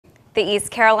The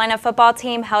East Carolina football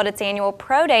team held its annual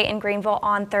Pro Day in Greenville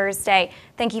on Thursday.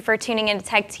 Thank you for tuning into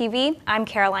Tech TV. I'm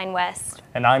Caroline West.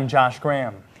 And I'm Josh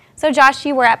Graham. So Josh,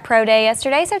 you were at Pro Day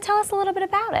yesterday, so tell us a little bit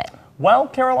about it. Well,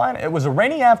 Caroline, it was a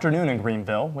rainy afternoon in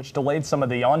Greenville, which delayed some of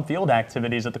the on-field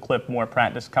activities at the Cliff Moore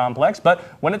Practice Complex. But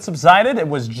when it subsided, it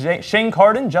was Shane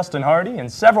Carden, Justin Hardy, and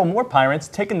several more Pirates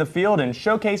taking the field and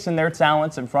showcasing their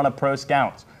talents in front of pro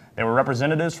scouts. There were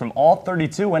representatives from all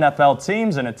 32 NFL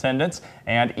teams in attendance,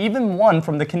 and even one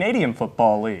from the Canadian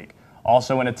Football League.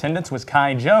 Also in attendance was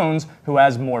Kai Jones, who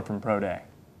has more from Pro Day.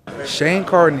 Shane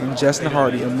Carden and Justin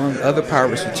Hardy, among other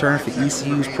Pirates, returned for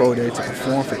ECU's Pro Day to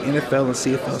perform for NFL and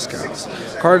CFL scouts.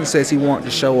 Carden says he wanted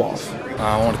to show off.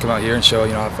 I wanted to come out here and show,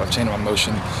 I've changed my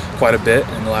motion quite a bit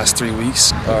in the last 3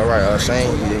 weeks.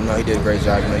 Shane, he did a great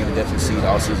job. You can definitely see the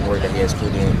all-season work that he has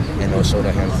put in and show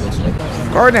that him.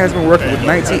 Carden has been working with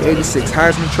 1986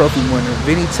 Heisman Trophy winner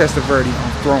Vinny Testaverde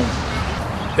on throwing.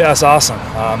 Yeah, it's awesome.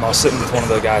 I was sitting with one of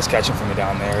the guys catching for me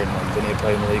down there, and Vinny had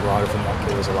played in the league longer than that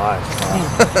kid was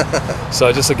alive.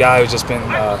 So just a guy who's just been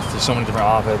through so many different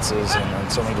offenses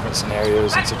and so many different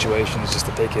scenarios and situations, just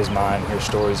to take his mind and hear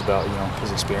stories about his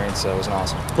experience. So it was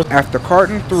awesome. After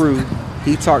Carden threw,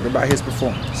 he talked about his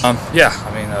performance.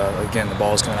 Again, the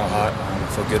ball was coming out hot. I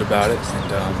feel good about it,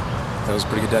 and that was a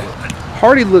pretty good day.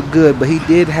 Hardy looked good, but he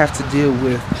did have to deal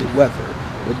with the weather.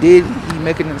 But did he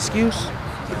make an excuse?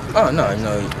 Oh, no,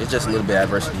 it's just a little bit of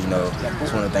adversity,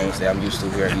 It's one of the things that I'm used to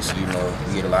here at ECU,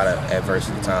 we get a lot of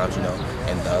adversity at times,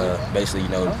 and basically,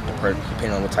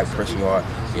 depending on what type of person you are,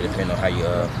 it depends on how you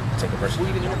take a person.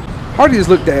 Hardy is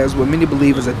looked at as what many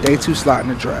believe is a day 2 slot in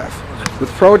the draft. With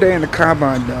Pro Day and the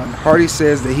Combine done, Hardy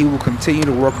says that he will continue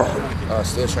to work hard.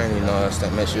 Still training,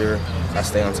 make sure I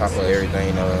stay on top of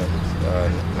everything,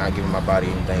 not giving my body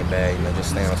anything bad, just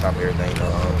staying on top of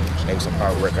everything, maybe some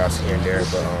power workouts here and there,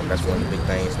 but that's one of the big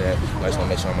things that I just want to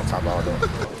make sure I'm on top of all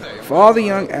that. For all the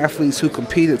young athletes who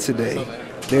competed today,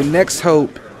 their next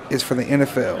hope is for the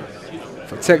NFL.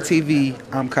 For Tech TV,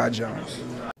 I'm Kai Jones.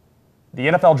 The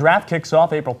NFL Draft kicks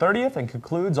off April 30th and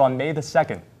concludes on May the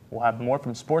 2nd. We'll have more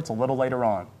from sports a little later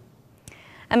on.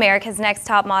 America's Next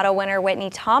Top Model winner Whitney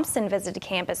Thompson visited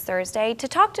campus Thursday to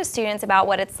talk to students about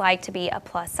what it's like to be a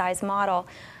plus-size model.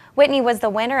 Whitney was the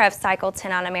winner of Cycle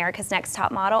 10 on America's Next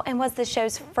Top Model and was the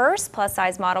show's first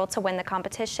plus-size model to win the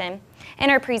competition. In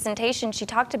her presentation, she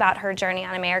talked about her journey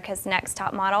on America's Next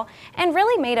Top Model and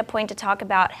really made a point to talk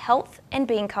about health and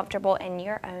being comfortable in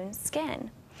your own skin.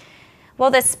 Well,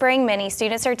 this spring, many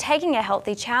students are taking a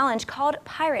healthy challenge called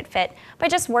Pirate Fit. By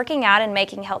just working out and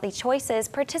making healthy choices,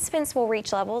 participants will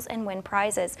reach levels and win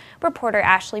prizes. Reporter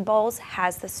Ashley Bowles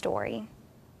has the story.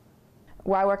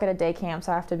 Well, I work at a day camp,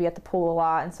 so I have to be at the pool a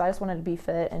lot, and so I just wanted to be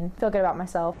fit and feel good about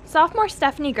myself. Sophomore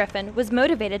Stephanie Griffin was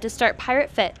motivated to start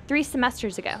Pirate Fit 3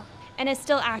 semesters ago and is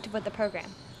still active with the program.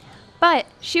 But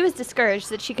she was discouraged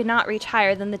that she could not reach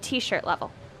higher than the t-shirt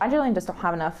level. I generally just don't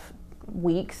have enough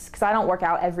weeks because I don't work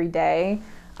out every day,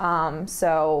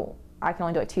 so I can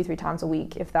only do it 2-3 times a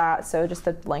week, if that. So just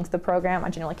the length of the program, I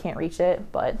generally can't reach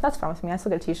it, but that's fine with me. I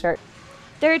still get a t-shirt.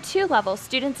 There are 2 levels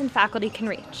students and faculty can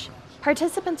reach.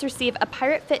 Participants receive a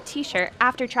Pirate Fit t-shirt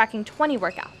after tracking 20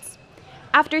 workouts.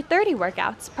 After 30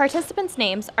 workouts, participants'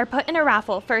 names are put in a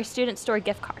raffle for a student store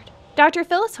gift card. Dr.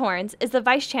 Phyllis Horns is the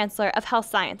Vice Chancellor of Health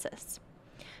Sciences.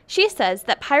 She says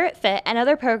that Pirate Fit and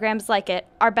other programs like it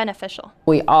are beneficial.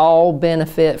 We all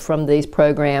benefit from these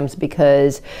programs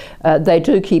because they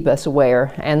do keep us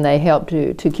aware and they help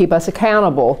to keep us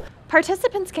accountable.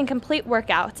 Participants can complete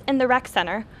workouts in the rec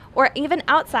center or even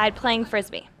outside playing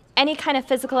Frisbee. Any kind of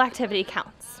physical activity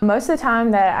counts. Most of the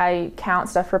time that I count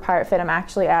stuff for Pirate Fit, I'm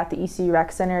actually at the ECU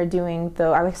Rec Center doing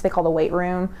I guess they call the weight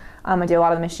room. I do a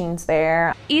lot of the machines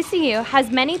there. ECU has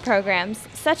many programs,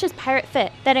 such as Pirate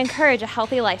Fit, that encourage a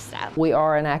healthy lifestyle. We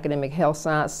are an academic health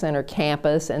science center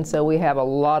campus, and so we have a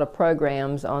lot of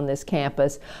programs on this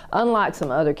campus, unlike some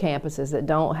other campuses that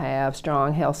don't have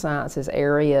strong health sciences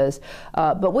areas.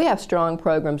 But we have strong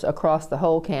programs across the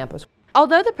whole campus.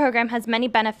 Although the program has many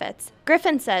benefits,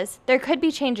 Griffin says there could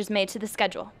be changes made to the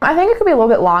schedule. I think it could be a little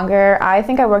bit longer. I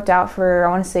think I worked out for, I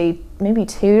want to say, maybe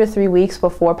 2 to 3 weeks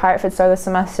before Pirate Fit started this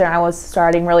semester, and I was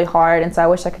starting really hard, and so I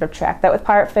wish I could have tracked that with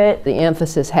Pirate Fit. The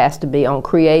emphasis has to be on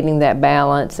creating that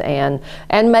balance and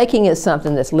making it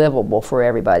something that's livable for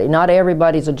everybody. Not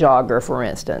everybody's a jogger, for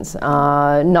instance.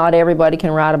 Not everybody can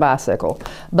ride a bicycle.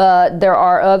 But there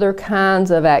are other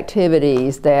kinds of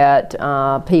activities that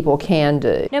people can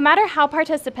do. No matter how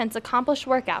participants accomplish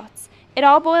workouts, it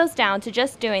all boils down to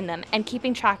just doing them and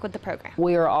keeping track with the program.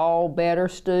 We are all better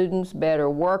students, better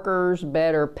workers,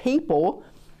 better people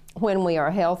when we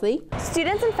are healthy.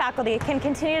 Students and faculty can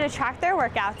continue to track their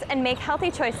workouts and make healthy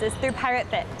choices through Pirate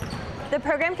Fit. The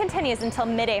program continues until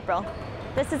mid-April.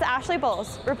 This is Ashley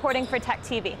Bowles reporting for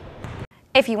TECTV.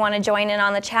 If you want to join in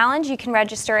on the challenge, you can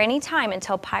register anytime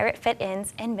until Pirate Fit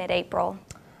ends in mid-April.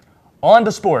 On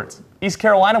to sports. East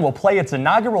Carolina will play its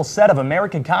inaugural set of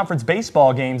American Conference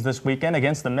baseball games this weekend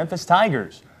against the Memphis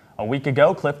Tigers. A week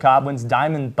ago, Cliff Cobwin's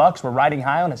Diamond Bucks were riding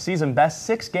high on a season-best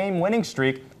 6-game winning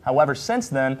streak. However, since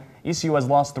then, ECU has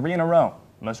lost 3 in a row,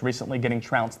 most recently getting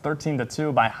trounced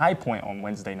 13-2 by High Point on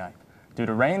Wednesday night. Due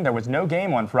to rain, there was no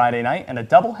game on Friday night, and a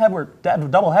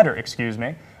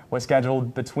doubleheader was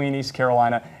scheduled between East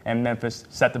Carolina and Memphis,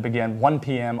 set to begin 1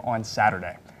 p.m. on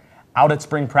Saturday. Out at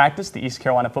spring practice, the East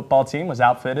Carolina football team was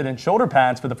outfitted in shoulder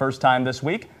pads for the first time this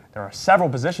week. There are several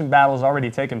position battles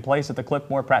already taking place at the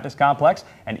Clipmore Practice Complex,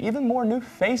 and even more new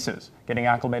faces getting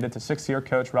acclimated to 6th-year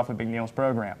coach Ruffin McNeil's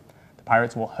program. The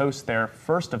Pirates will host their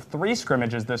first of 3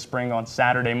 scrimmages this spring on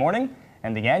Saturday morning,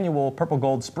 and the annual Purple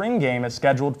Gold Spring Game is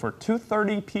scheduled for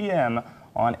 2:30 p.m.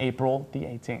 on April the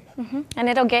 18th. And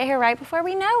it'll get here right before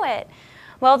we know it.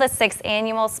 Well, the 6th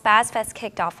annual Spazzfest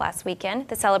kicked off last weekend.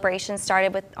 The celebration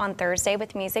started on Thursday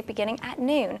with music beginning at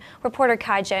noon. Reporter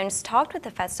Kai Jones talked with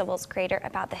the festival's creator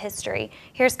about the history.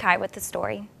 Here's Kai with the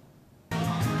story.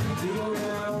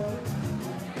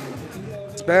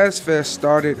 Spazzfest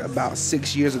started about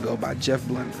 6 years ago by Jeff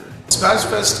Blender.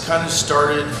 Spazzfest kind of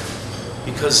started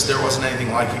because there wasn't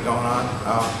anything like it going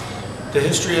on. The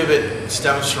history of it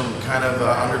stems from kind of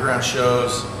underground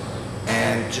shows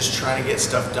and just trying to get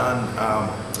stuff done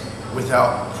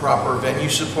without proper venue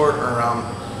support or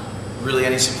really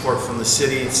any support from the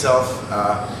city itself.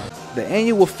 The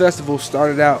annual festival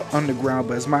started out underground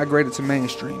but has migrated to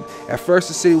mainstream. At first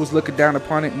the city was looking down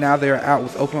upon it, now they are out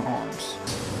with open arms.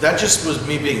 That just was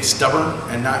me being stubborn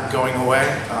and not going away,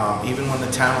 even when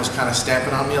the town was kind of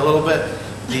stamping on me a little bit.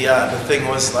 The thing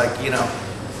was like, you know,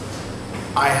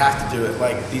 I have to do it.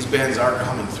 Like, these bands are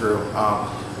coming through.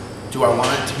 Do I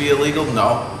want it to be illegal?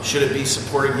 No. Should it be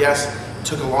supported? Yes. It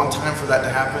took a long time for that to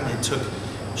happen. It took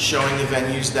showing the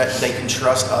venues that they can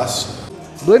trust us.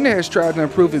 Blender has tried to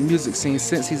improve the music scene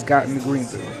since he's gotten to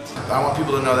Greenville. I want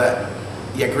people to know that,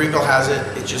 yeah, Greenville has it.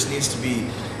 It just needs to be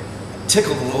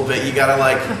tickled a little bit. You gotta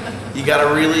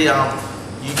really,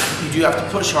 you do have to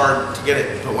push hard to get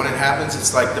it. But when it happens,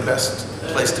 it's like the best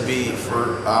place to be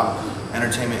for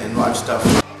entertainment and live stuff.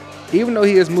 Even though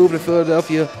he has moved to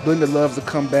Philadelphia, Blender loves to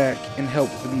come back and help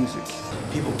with the music.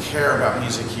 People care about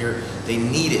music here. They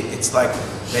need it. It's like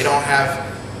they don't have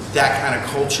that kind of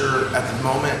culture at the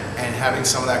moment, and having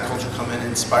some of that culture come in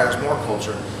inspires more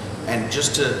culture. And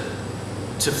just to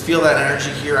feel that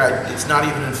energy here, it's not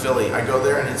even in Philly. I go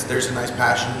there and there's a nice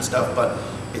passion and stuff, but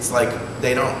it's like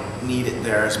they don't need it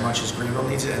there as much as Greenville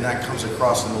needs it, and that comes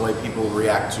across in the way people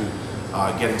react to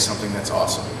getting something that's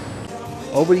awesome.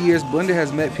 Over the years, Blender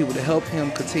has met people to help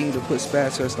him continue to put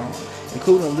Spazzfest on,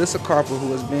 including Alyssa Carper,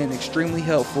 who has been extremely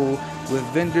helpful with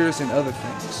vendors and other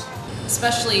things.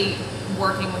 Especially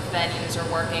working with venues or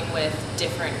working with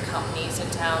different companies in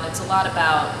town, it's a lot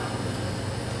about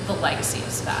the legacy of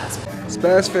Spaz.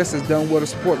 Spazzfest has done well to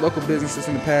support local businesses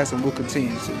in the past and will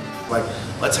continue to. Like,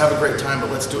 let's have a great time,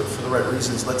 but let's do it for the right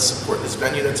reasons. Let's support this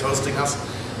venue that's hosting us,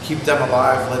 keep them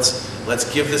alive.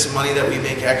 Let's give this money that we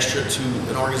make extra to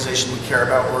an organization we care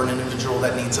about or an individual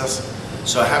that needs us.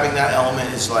 So having that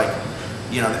element is like,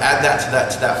 you know, add that to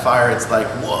that fire. It's like,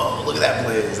 whoa, look at that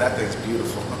blaze. That thing's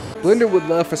beautiful. Blender would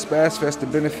love for Spazzfest to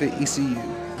benefit ECU.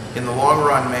 In the long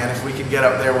run, man, if we can get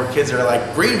up there where kids are like,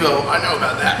 Greenville, I know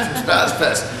about that from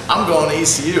Spazzfest. I'm going to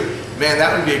ECU. Man,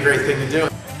 that would be a great thing to do.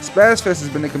 Spazzfest has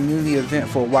been a community event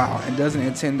for a while and doesn't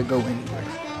intend to go anywhere.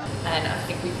 And I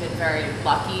think we've been very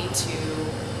lucky to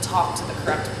talk to the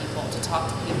correct people, to talk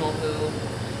to people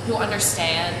who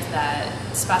understand that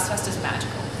Spazzfest is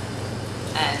magical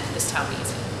and this town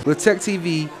needs it. With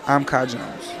TECTV, I'm Kai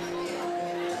Jones.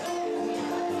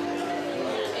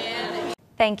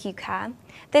 Thank you, Kai.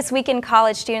 This weekend,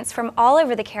 college students from all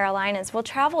over the Carolinas will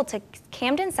travel to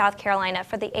Camden, South Carolina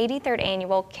for the 83rd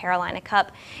Annual Carolina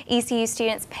Cup. ECU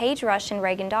students Paige Rush and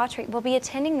Reagan Daughtry will be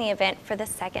attending the event for the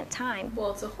second time.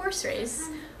 Well, it's a horse race,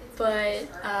 but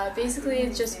basically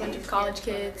it's just a bunch of college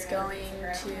kids going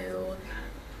to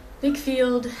big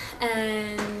field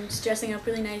and dressing up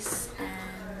really nice and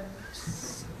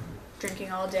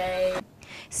drinking all day.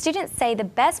 Students say the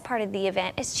best part of the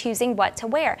event is choosing what to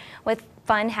wear. With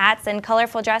fun hats and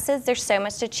colorful dresses, there's so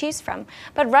much to choose from.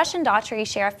 But Rush and Daughtry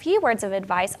share a few words of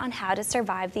advice on how to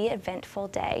survive the eventful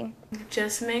day.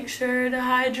 Just make sure to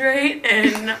hydrate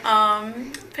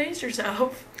and pace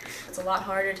yourself. It's a lot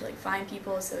harder to like find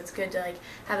people, so it's good to like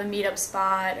have a meetup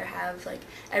spot or have like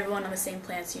everyone on the same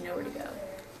plan so you know where to go.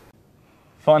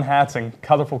 Fun hats and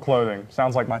colorful clothing.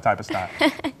 Sounds like my type of style.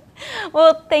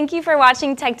 Well, thank you for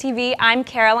watching Tech TV. I'm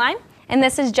Caroline, and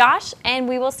this is Josh, and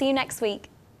we will see you next week.